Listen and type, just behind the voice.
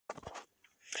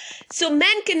So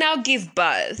men can now give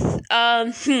birth.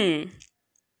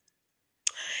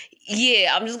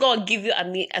 Yeah, I'm just gonna give you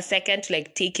a second to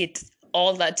like take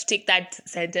that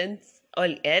sentence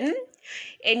all in.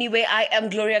 Anyway, I am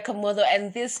Gloria Kamodo,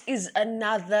 and this is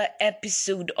another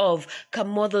episode of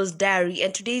Kamodo's Diary.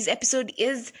 And today's episode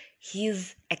is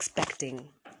He's Expecting.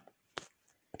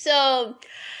 So,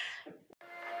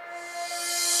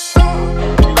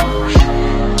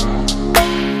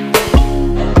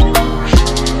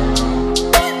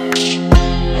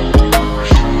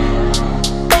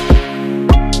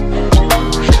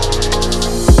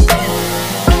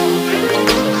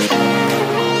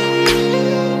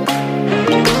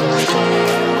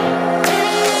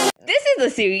 the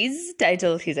series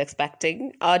titled He's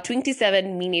Expecting, a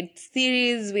 27-minute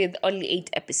series with only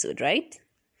 8 episodes, right?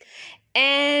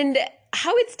 And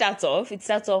how it starts off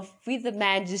with the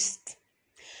man just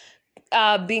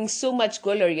being so much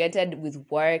goal oriented with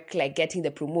work, like getting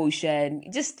the promotion,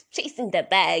 just chasing the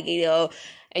bag,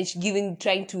 and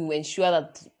trying to ensure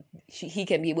that he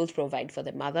can be able to provide for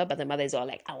the mother, but the mother is all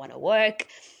like, I want to work.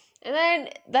 And then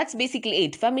that's basically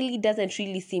it. Family doesn't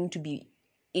really seem to be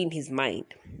in his mind.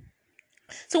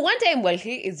 So one time while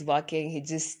he is working, he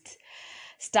just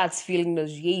starts feeling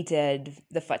nauseated,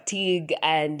 the fatigue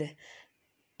and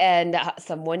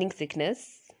some morning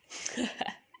sickness.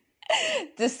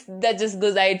 That just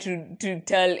goes out to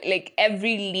tell like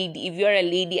every lady, if you're a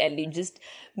lady and you just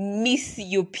miss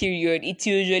your period, it's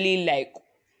usually like,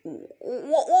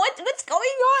 what's going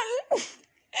on?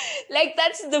 Like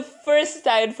that's the first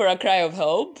sign for a cry of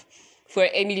help for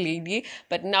any lady.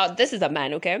 But now this is a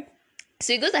man, okay?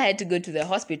 So he goes ahead to go to the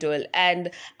hospital, and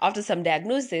after some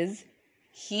diagnosis,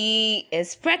 he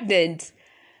is pregnant.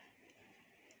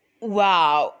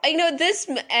 Wow. I know this,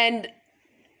 and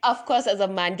of course, as a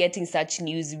man getting such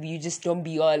news, you just don't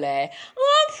be all like,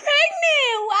 oh, I'm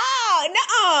pregnant. Wow.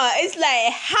 No, it's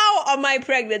like, how am I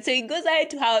pregnant? So he goes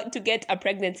ahead to get a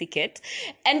pregnancy kit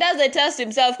and does the test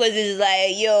himself because he's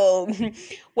like, yo,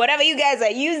 whatever you guys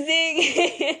are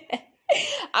using,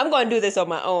 I'm going to do this on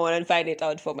my own and find it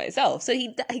out for myself. So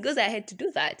he goes ahead to do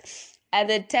that. And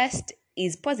the test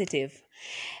is positive.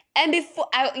 And before,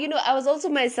 I was also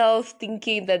myself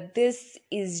thinking that this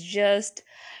is just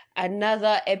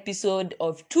another episode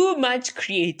of too much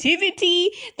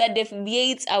creativity that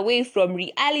deviates away from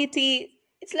reality.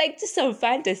 It's like just some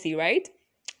fantasy, right?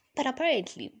 But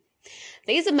apparently,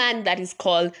 there is a man that is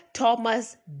called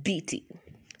Thomas Beatie.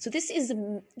 So this is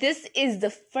the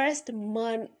first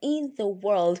man in the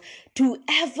world to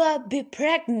ever be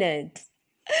pregnant.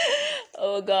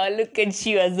 Oh God, look at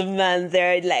you as a man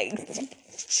there, like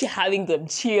having them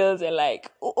chills and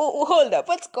like, oh, hold up,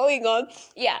 what's going on?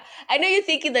 Yeah, I know you're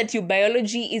thinking that your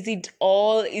biology is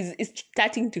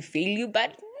starting to fail you,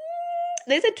 but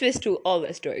there's a twist to all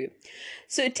the story.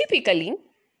 So typically,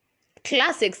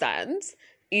 classic science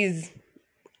is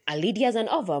a lady has an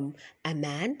ovum, a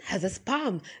man has a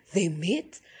sperm. They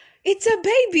meet, it's a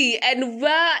baby. And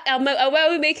where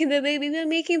are we making the baby? We're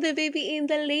making the baby in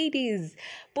the lady's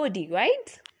body,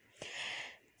 right?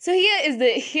 So here's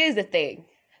the thing.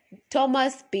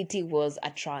 Thomas Beatie was a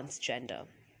transgender.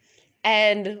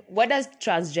 And what does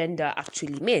transgender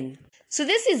actually mean? So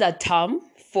this is a term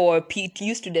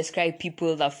used to describe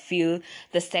people that feel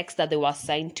the sex that they were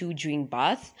assigned to during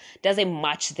birth doesn't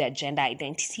match their gender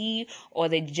identity or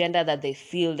the gender that they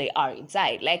feel they are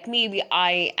inside. Like maybe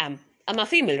I'm a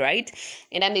female, right?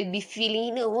 And I may be feeling,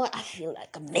 you know what, I feel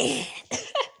like a man.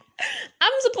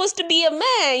 I'm supposed to be a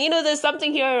man. There's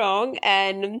something here wrong,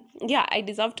 and yeah, I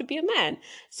deserve to be a man.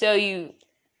 So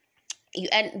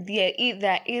and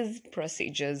there is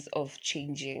procedures of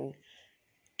changing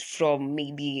from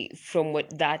the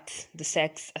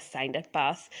sex assigned at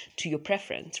birth to your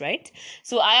preference, right?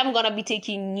 So I am gonna be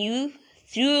taking you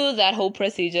through that whole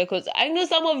procedure because I know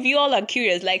some of you all are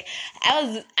curious. Like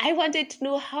I wanted to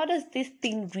know, how does this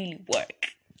thing really work?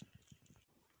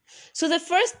 So the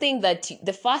first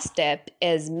step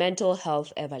is mental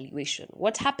health evaluation.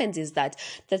 What happens is that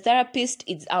the therapist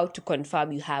is out to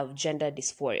confirm you have gender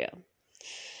dysphoria.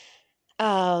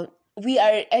 We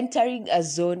are entering a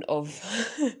zone of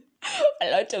a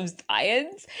lot of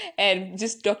science and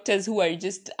just doctors who are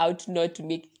just out not to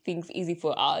make things easy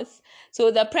for us.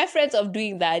 So the preference of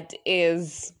doing that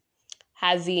is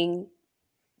having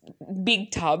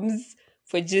big terms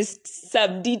for just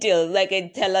some details, like I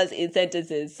tell us in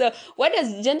sentences. So what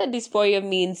does gender dysphoria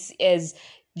means is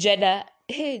gender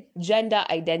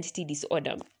identity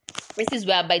disorder. This is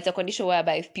whereby it's a condition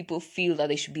whereby if people feel that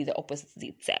they should be the opposite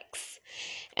sex,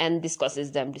 and this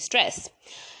causes them distress.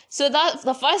 So that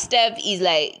the first step is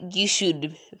like you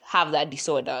should have that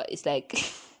disorder. It's like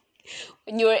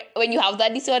When you have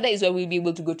that disorder is when we'll be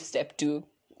able to go to step 2.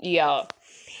 Yeah.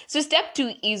 So step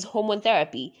 2 is hormone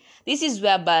therapy. This is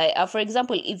whereby, for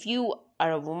example, if you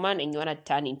are a woman and you want to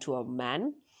turn into a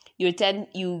man, you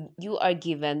are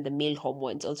given the male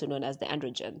hormones, also known as the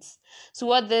androgens. So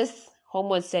what this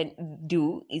hormones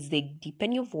do is they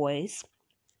deepen your voice,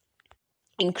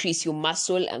 increase your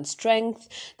muscle and strength.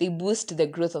 They boost the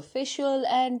growth of facial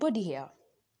and body hair.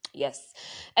 Yes.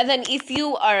 And then if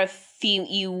you are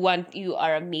you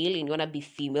are a male and you want to be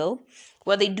female,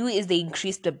 what they do is they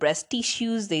increase the breast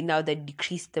tissues. They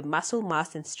decrease the muscle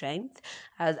mass and strength,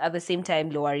 as at the same time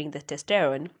lowering the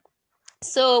testosterone.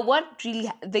 So what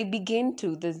really they begin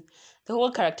to the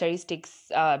whole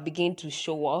characteristics begin to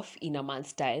show off in a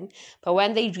month's time, but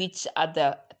when they reach at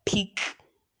the peak,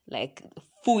 like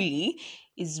fully,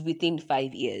 is within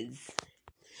 5 years.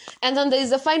 And then there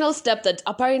is a final step that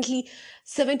apparently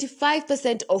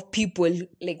 75% of people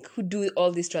like who do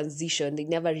all this transition, they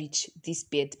never reach this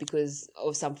bit because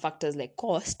of some factors like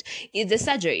cost, is the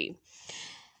surgery.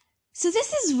 So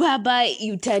this is whereby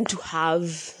you tend to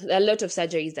have a lot of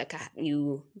surgeries that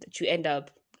you end up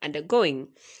undergoing.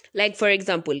 Like, for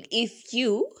example, if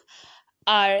you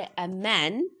are a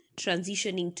man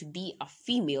transitioning to be a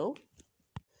female,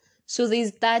 so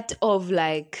there's that of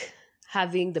like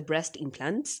having the breast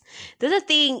implants. The other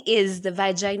thing is the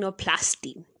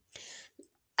vaginoplasty.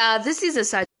 This is a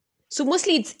surgery. So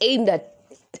mostly it's aimed at,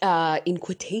 in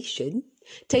quotation,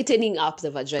 tightening up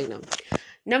the vagina.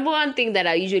 Number one thing that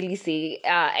I usually say,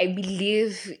 I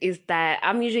believe, is that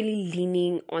I'm usually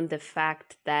leaning on the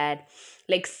fact that,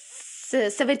 like,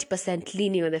 70%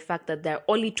 leaning on the fact that there are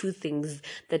only two things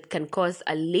that can cause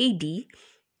a lady,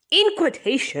 in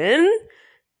quotation,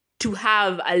 to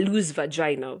have a loose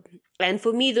vagina. And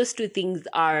for me, those two things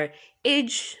are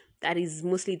age, that is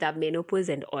mostly that menopause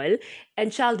and all,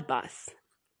 and childbirth.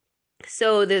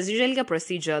 So there's usually a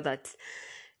procedure that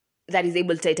is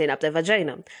able to tighten up the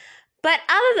vagina. But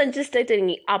other than just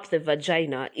tightening up the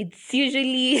vagina, it's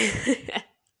usually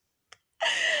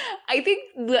I think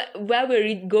where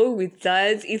we're going with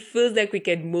science, it feels like we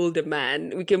can mold a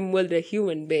man, we can mold a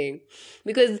human being.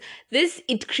 Because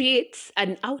it creates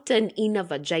an outer and inner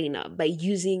vagina by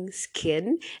using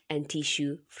skin and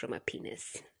tissue from a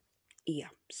penis. Yeah,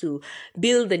 so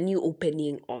build a new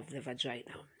opening of the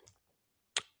vagina.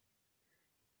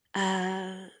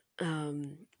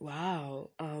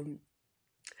 Wow.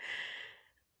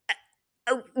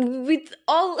 With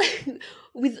all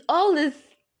with all this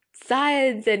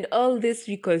science and all this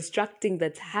reconstructing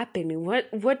that's happening, what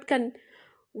can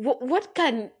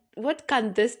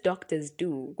this doctors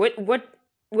do?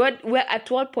 Where at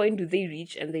what point do they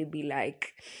reach and they be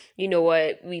like, you know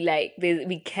what,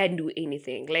 we can't do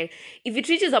anything? Like, if it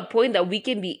reaches a point that we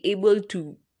can be able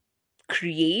to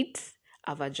create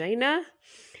a vagina,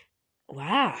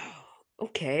 wow,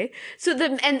 okay. So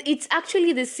and it's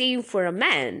actually the same for a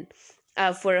man,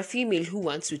 for a female who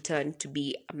wants to turn to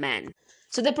be a man.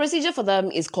 So the procedure for them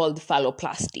is called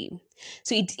phalloplasty.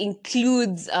 So it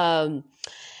includes a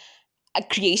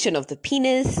creation of the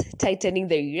penis, tightening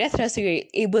the urethra so you're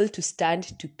able to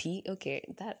stand to pee. Okay,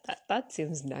 that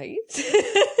seems nice.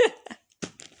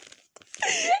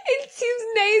 It seems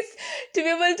nice to be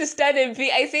able to stand and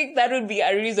pee. I think that would be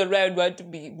a reason why I would want to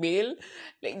be male,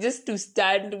 like just to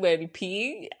stand when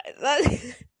peeing.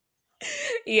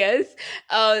 Yes.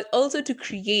 Also to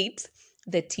create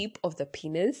the tip of the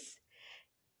penis,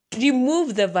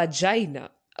 remove the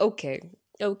vagina. Okay.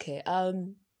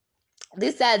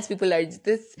 This science people are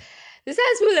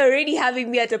already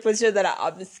having me at a position that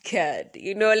I'm scared.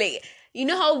 Like,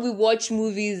 how we watch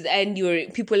movies and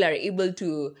people are able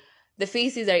to, the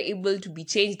faces are able to be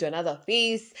changed to another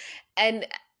face, and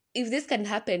if this can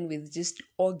happen with just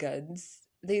organs,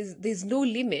 there's no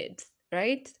limit,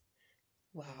 right?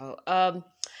 Wow.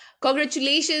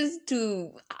 Congratulations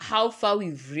to how far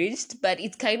we've reached, but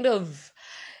it's kind of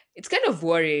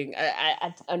worrying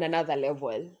on another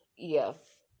level. Yeah.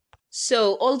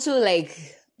 So also, like,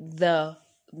 the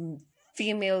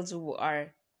females who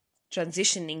are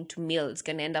transitioning to males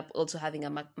can end up also having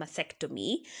a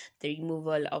mastectomy, the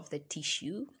removal of the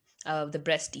tissue, of the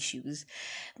breast tissues.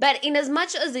 But in as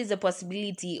much as there's a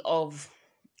possibility of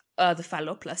the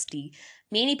phalloplasty,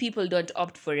 many people don't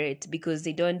opt for it because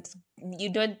you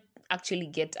don't actually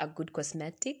get a good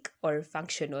cosmetic or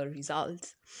functional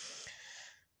result.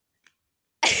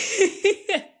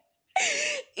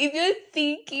 If you're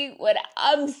thinking what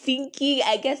I'm thinking,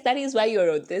 I guess that is why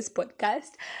you're on this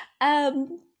podcast.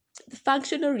 The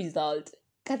functional result,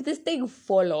 can this thing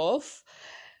fall off?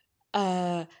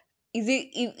 Will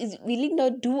it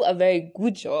not do a very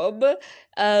good job?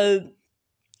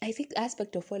 I think the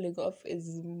aspect of falling off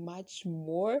is much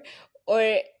more,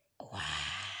 or wow.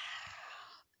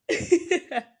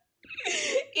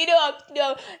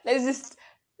 No, let's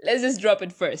just drop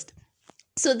it first.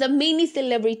 So the many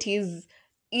celebrities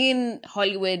in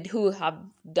Hollywood who have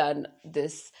done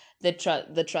this, the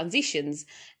transitions,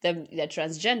 the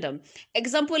transgender.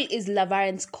 Example is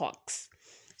Laverne Cox.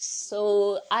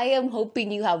 So I am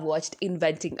hoping you have watched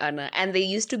Inventing Anna, and there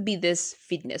used to be this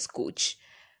fitness coach.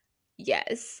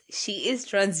 Yes, she is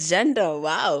transgender.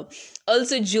 Wow.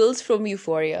 Also, Jules from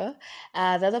Euphoria.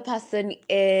 The other person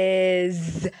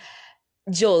is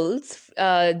Jules'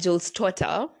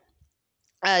 daughter.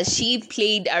 She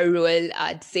played a role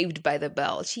at Saved by the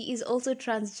Bell. She is also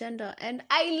transgender, and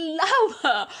I love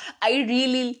her. I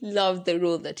really love the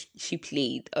role that she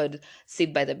played on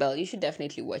Saved by the Bell. You should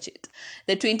definitely watch it.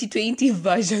 The 2020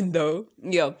 version, though.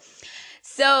 Yeah.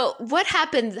 So, what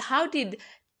happens? How did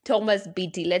Thomas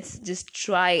Beatie? Let's just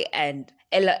try and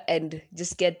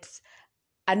just get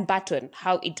unbutton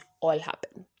how it all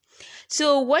happened.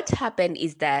 So, what happened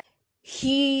is that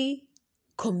he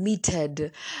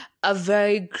committed a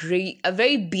very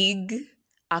big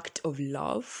act of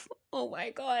love. Oh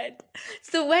my god.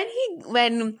 So when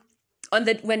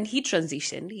he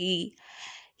transitioned, he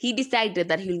decided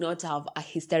that he'll not have a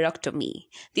hysterectomy.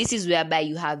 This is whereby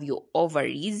you have your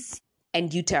ovaries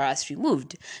and uterus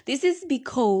removed. This is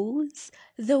because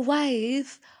the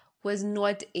wife was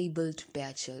not able to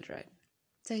bear children.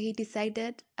 So he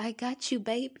decided, I got you,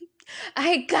 baby.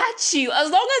 I got you.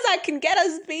 As long as I can get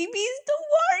us babies, don't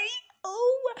worry.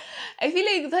 Oh, I feel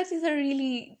like that is a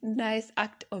really nice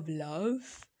act of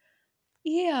love.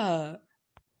 Yeah.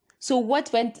 So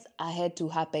what went ahead to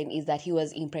happen is that he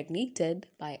was impregnated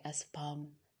by a sperm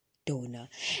donor.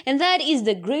 And that is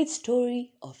the great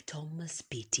story of Thomas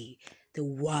Beatie, the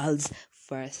world's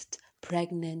first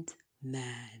pregnant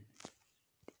man.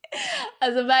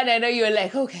 As a man, I know you're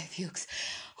like, okay, Fuchs,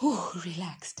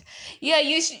 relaxed. Yeah,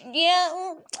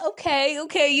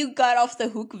 okay, you got off the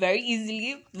hook very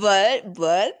easily,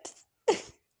 but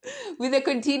with the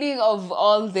continuing of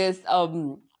all this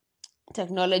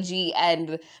technology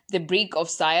and the break of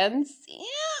science,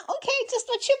 yeah, okay, just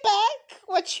watch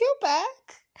your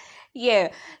back.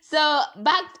 Yeah. So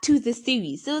back to the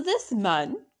series. So this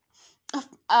man,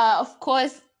 of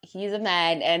course, he's a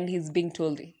man and he's being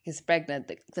told he's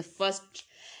pregnant. The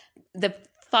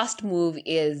first move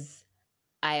is,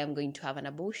 I am going to have an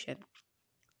abortion.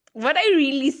 What I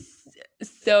really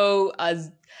saw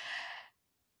as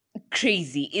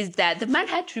crazy is that the man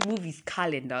had to remove his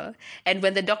calendar, and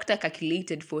when the doctor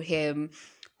calculated for him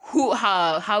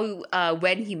how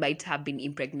when he might have been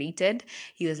impregnated,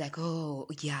 he was like, oh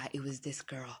yeah, it was this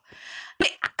girl.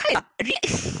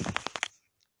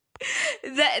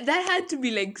 That had to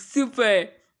be like super.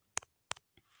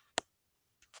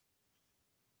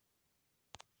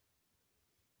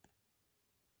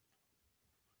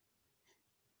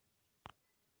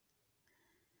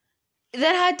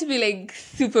 That had to be like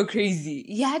super crazy.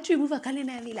 You had to remove a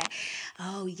calendar and be like,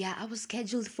 oh yeah, I was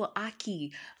scheduled for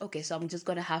Aki. Okay, so I'm just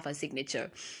gonna have a signature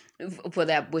for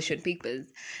the abortion papers.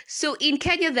 So in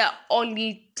Kenya, there are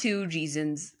only two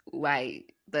reasons why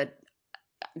that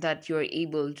you're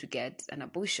able to get an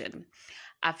abortion: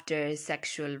 after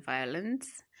sexual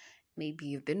violence, maybe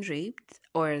you've been raped,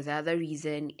 or the other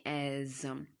reason is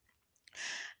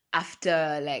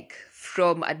after, like,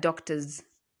 from a doctor's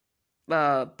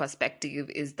perspective,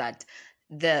 is that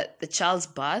the child's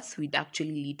birth would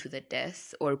actually lead to the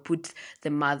death or put the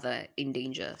mother in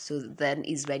danger. So then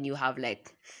is when you have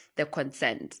like the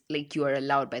consent, like you are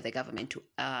allowed by the government to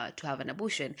have an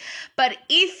abortion. But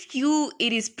if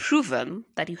it is proven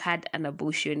that you had an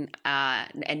abortion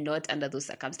and not under those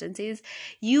circumstances,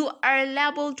 you are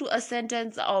liable to a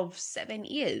sentence of 7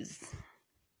 years.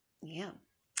 Yeah,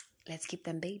 let's keep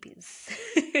them babies.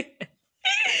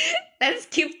 Let's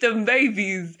keep them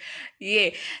babies.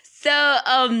 Yeah. So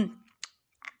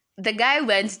the guy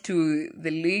went to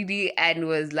the lady and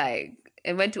was like,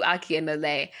 and went to Aki and was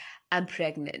like, I'm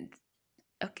pregnant.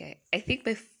 Okay. I think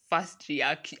the first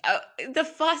reaction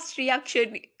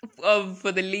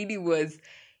for the lady was,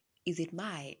 is it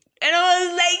mine? And I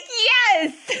was like,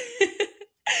 yes.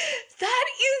 That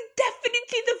is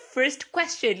definitely the first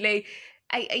question. Like,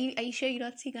 are you sure you're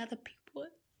not seeing other people?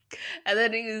 And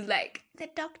then he was like, the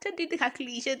doctor did the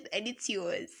calculation and it's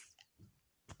yours.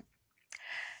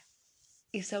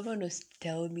 If someone was to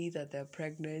tell me that they're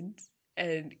pregnant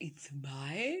and it's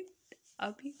mine,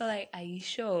 I'll be like, are you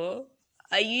sure?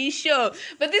 Are you sure?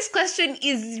 But this question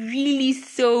is really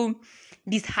so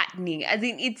disheartening. I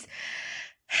think it's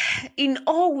in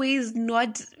all ways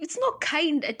it's not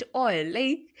kind at all.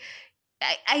 Like,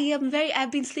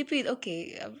 I've been sleeping,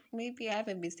 okay, maybe I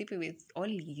haven't been sleeping with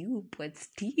only you, but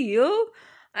still,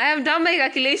 I have done my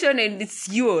calculation and it's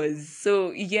yours.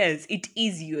 So, yes, it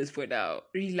is yours for now.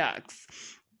 Relax.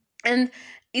 And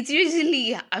it's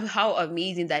usually how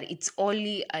amazing that it's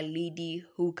only a lady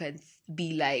who can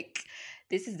be like,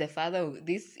 this is the father of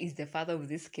this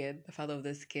kid, the father of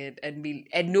this kid, and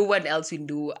no one else will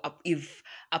know if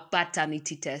a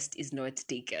paternity test is not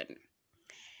taken.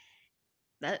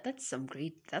 That's some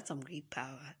great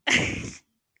power.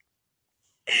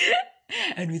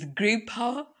 And with great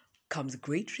power comes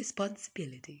great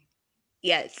responsibility.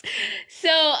 Yes.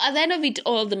 So at the end of it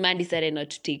all, the man decided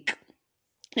not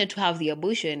to have the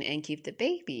abortion and keep the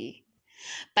baby.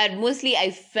 But mostly I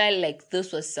felt like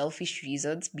those were selfish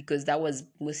reasons because that was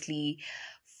mostly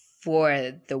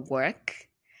for the work,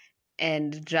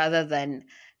 and rather than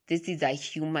this is a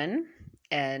human.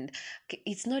 And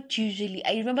it's not usually,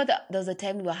 I remember that there was a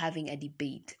time we were having a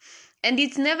debate, and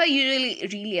it's never usually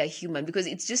really a human because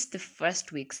it's just the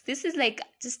first weeks. This is like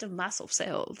just a mass of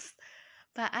cells.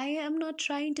 But I am not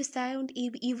trying to sound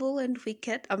evil and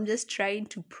wicked. I'm just trying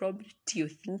to prompt your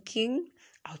thinking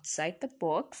outside the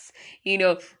box. You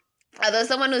know, although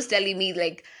someone was telling me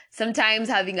like sometimes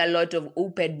having a lot of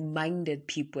open-minded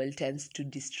people tends to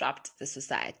disrupt the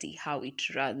society, how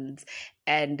it runs,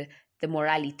 and the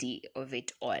morality of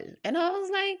it all. And I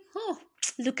was like, oh,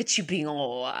 look at you being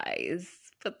all wise.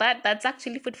 But that's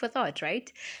actually food for thought,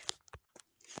 right?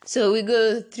 So we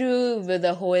go through with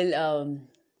the whole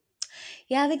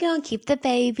yeah, we're gonna keep the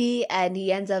baby, and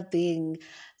he ends up being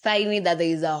finding that there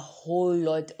is a whole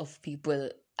lot of people,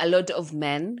 a lot of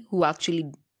men who are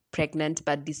actually pregnant,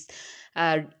 but this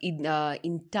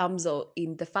in terms of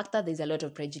in the fact that there's a lot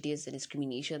of prejudice and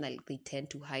discrimination that they tend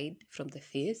to hide from the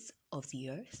face of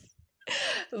the earth.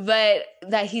 But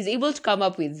that he's able to come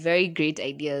up with very great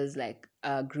ideas like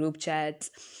group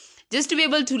chats, just to be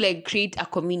able to like create a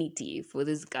community for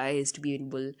these guys to be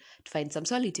able to find some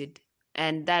solitude.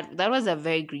 And that was a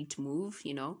very great move,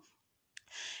 you know.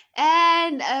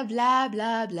 And blah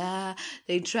blah blah,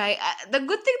 they try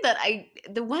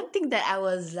the one thing that I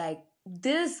was like,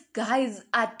 these guys,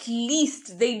 at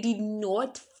least they did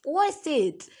not force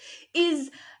it,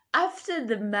 is after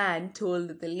the man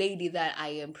told the lady that I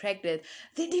am pregnant,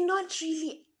 they did not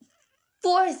really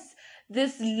force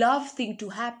this love thing to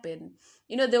happen.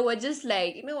 You know, they were just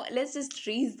like, you know what, let's just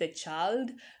raise the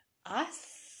child.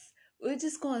 Us, we're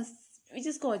just gonna we're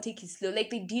just gonna take it slow. Like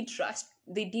they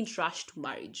didn't rush to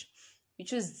marriage,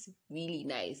 which was really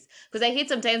nice. Because I hate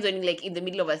sometimes when like in the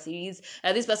middle of a series,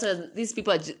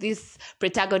 these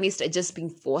protagonists are just being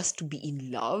forced to be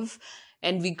in love,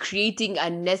 and we creating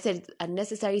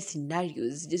unnecessary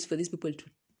scenarios just for these people to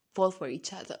fall for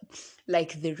each other,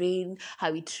 like the rain,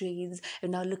 how it rains,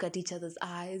 and now look at each other's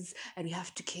eyes, and we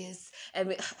have to kiss, and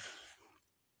we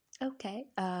okay,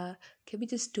 can we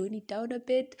just tone it down a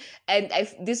bit? And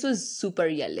this was super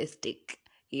realistic.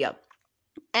 Yeah.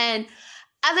 And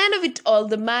at the end of it all,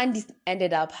 the man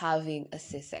ended up having a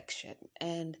C-section.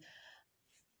 And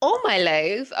all my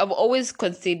life, I've always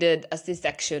considered a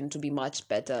C-section to be much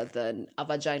better than a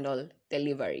vaginal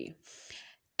delivery.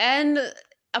 And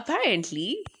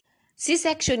apparently,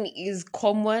 C-section is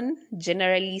common,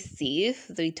 generally safe,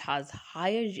 though it has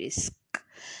higher risk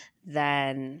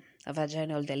than a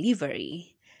vaginal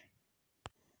delivery.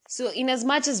 So, in as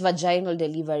much as vaginal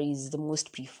delivery is the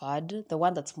most preferred, the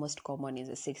one that's most common is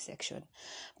a C-section.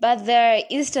 But there are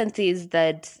instances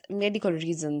that medical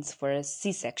reasons for a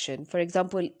C-section. For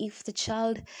example, if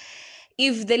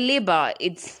the labor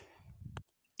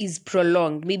is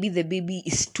prolonged, maybe the baby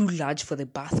is too large for the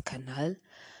birth canal.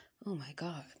 Oh my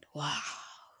God! Wow,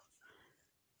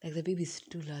 like the baby is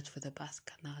too large for the birth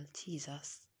canal.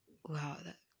 Jesus! Wow,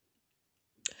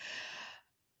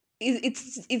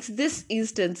 it's this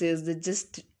instances that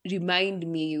just remind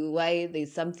me why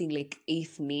there's something like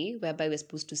 8th May, whereby we're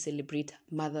supposed to celebrate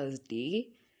Mother's Day.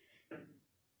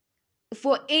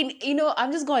 For any,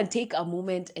 I'm just going to take a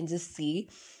moment and just say,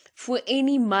 for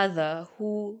any mother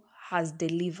who has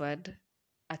delivered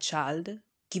a child,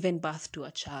 given birth to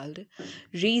a child,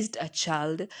 raised a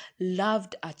child,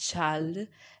 loved a child,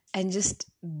 and just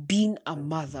been a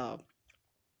mother,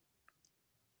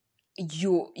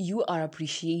 you are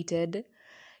appreciated.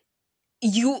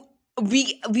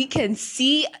 We can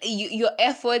see your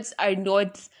efforts are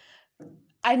not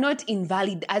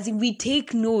invalid, as in we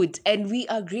take note and we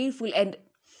are grateful. And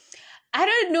I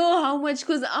don't know how much,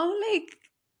 because I'm like,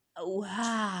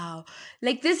 wow,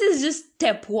 like this is just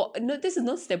step one. No, this is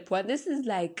not step one, this is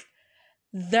like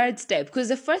third step, because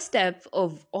the first step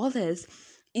of all this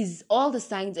is all the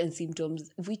signs and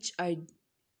symptoms which are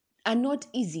are not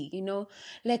easy,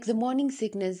 like the morning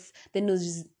sickness, the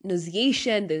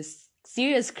nauseation, the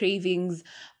serious cravings,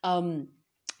 um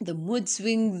the mood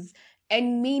swings,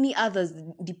 and many others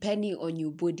depending on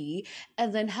your body,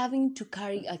 and then having to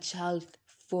carry a child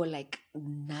for like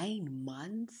 9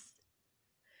 months.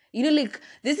 Like,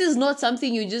 this is not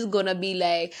something you're just gonna be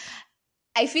like.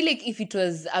 I feel like if it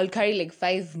was, I'll carry like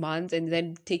 5 months and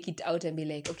then take it out and be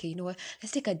like, okay, you know what?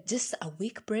 Let's take just a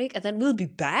week break and then we'll be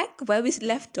back where we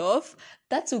left off.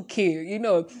 That's okay.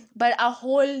 But a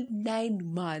whole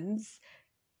 9 months,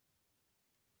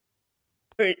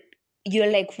 or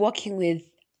you're like walking with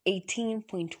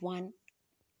 18.1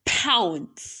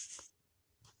 pounds.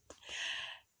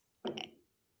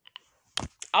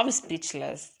 I'm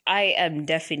speechless. I am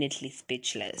definitely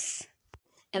speechless.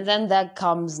 And then there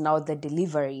comes now the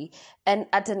delivery. And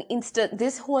at an instant,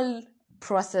 this whole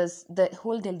process, the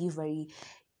whole delivery,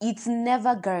 it's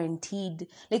never guaranteed.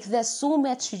 Like, there's so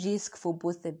much risk for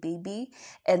both the baby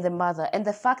and the mother. And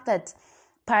the fact that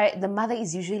the mother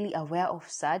is usually aware of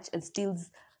such and still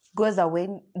goes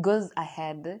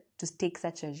ahead to take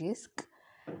such a risk,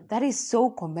 that is so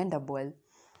commendable.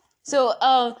 So,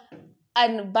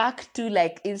 and back to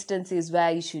like instances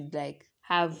where you should like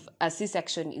have a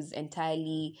C-section is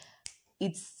entirely,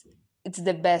 it's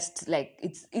the best, like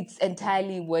it's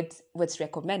entirely what's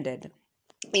recommended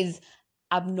is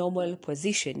abnormal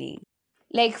positioning.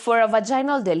 Like, for a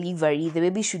vaginal delivery, the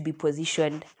baby should be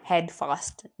positioned head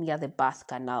first near the birth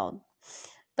canal.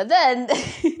 But then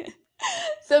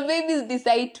some babies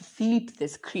decide to flip the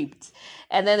script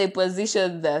and then they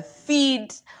position the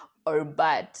feet or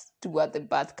butt toward the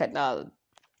birth canal.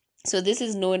 So this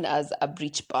is known as a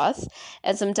breech birth,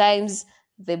 and sometimes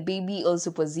the baby also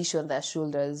position their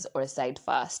shoulders or side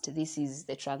first. This is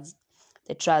the transverse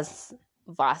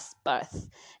birth.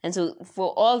 And so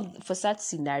for such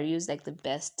scenarios, like the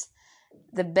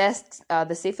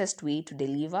safest way to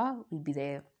deliver would be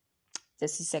the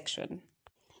C-section.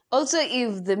 Also,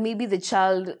 if the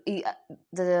child,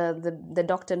 the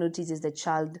doctor notices the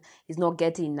child is not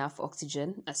getting enough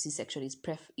oxygen, a C-section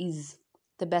is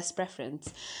the best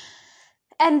preference.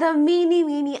 And there are many,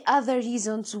 many other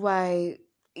reasons why,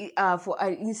 for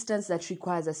an instance that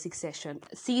requires a C-section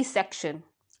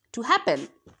to happen.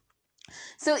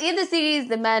 So in the series,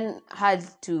 the man had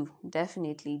to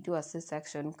definitely do a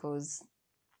C-section because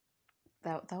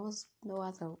that was no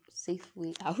other safe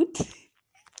way out.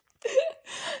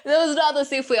 There was no other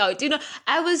safe way out.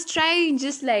 I was trying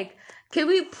just like, can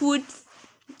we put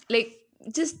like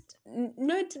just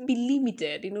not be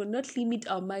limited, not limit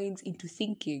our minds into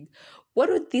thinking, what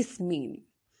would this mean?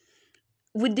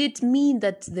 Would it mean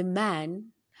that the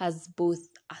man has both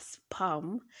a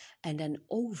sperm and an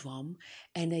ovum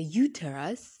and a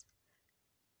uterus?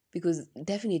 Because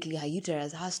definitely her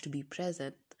uterus has to be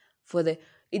present for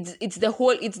it's the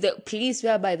place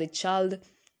whereby the child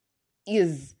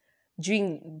is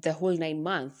during the whole 9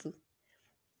 months.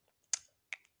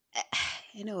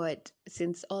 You know what?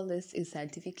 Since all this is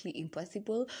scientifically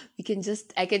impossible, I can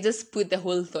just put the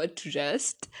whole thought to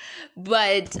rest.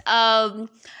 But if I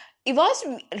was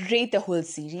to rate the whole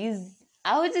series,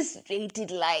 I would just rate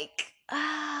it like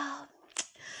I'll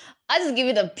just give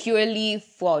it a purely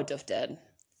 4 out of 10.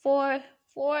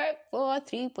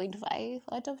 3.5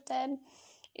 out of 10.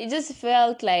 It just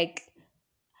felt like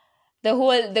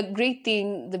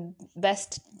the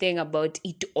best thing about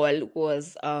it all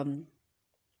was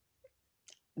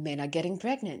men are getting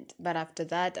pregnant. But after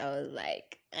that, I was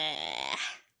like,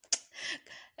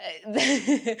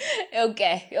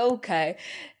 okay.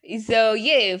 So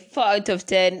yeah, 4 out of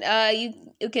 10.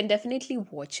 You can definitely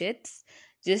watch it,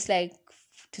 just like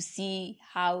to see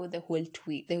how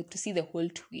to see the whole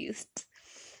twist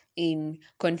in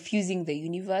confusing the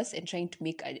universe and trying to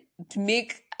make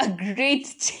a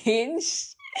great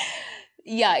change.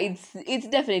 Yeah, it's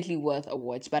definitely worth a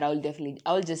watch, but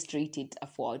I'll just rate it a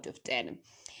 4 out of 10.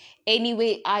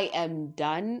 Anyway, I am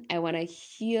done. I want to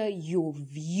hear your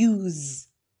views.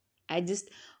 I just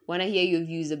want to hear your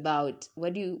views about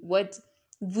what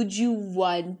would you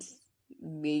want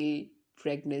male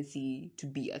pregnancy to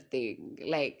be a thing?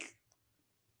 Like,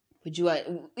 would you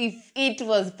want, if it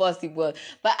was possible?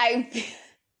 But I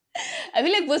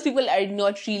feel like most people are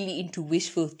not really into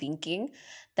wishful thinking,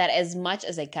 that as much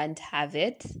as I can't have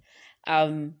it,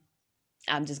 I'm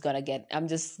just gonna get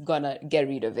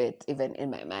rid of it, even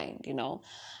in my mind,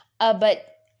 but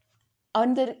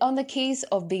on the case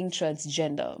of being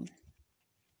transgender,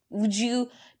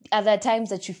 are there times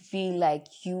that you feel like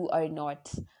you are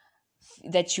not,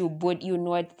 you're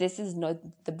not, this is not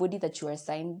the body that you are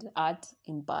assigned at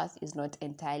in birth is not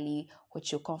entirely what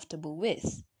you're comfortable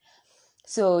with?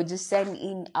 So just send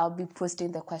in. I'll be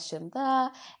posting the question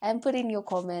there and put in your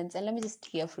comments and let me just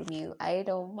hear from you. I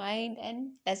don't mind,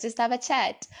 and let's just have a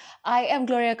chat. I am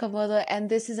Gloria Kamodo, and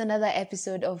this is another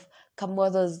episode of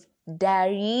Kamodo's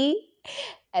Diary.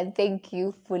 And thank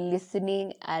you for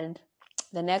listening. And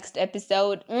the next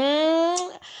episode,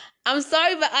 I'm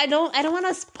sorry, but I don't want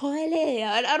to spoil it.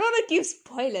 I don't want to give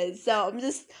spoilers, so I'm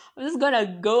just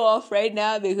gonna go off right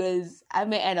now because I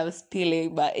may end up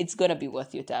spilling, but it's gonna be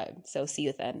worth your time. So see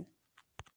you then.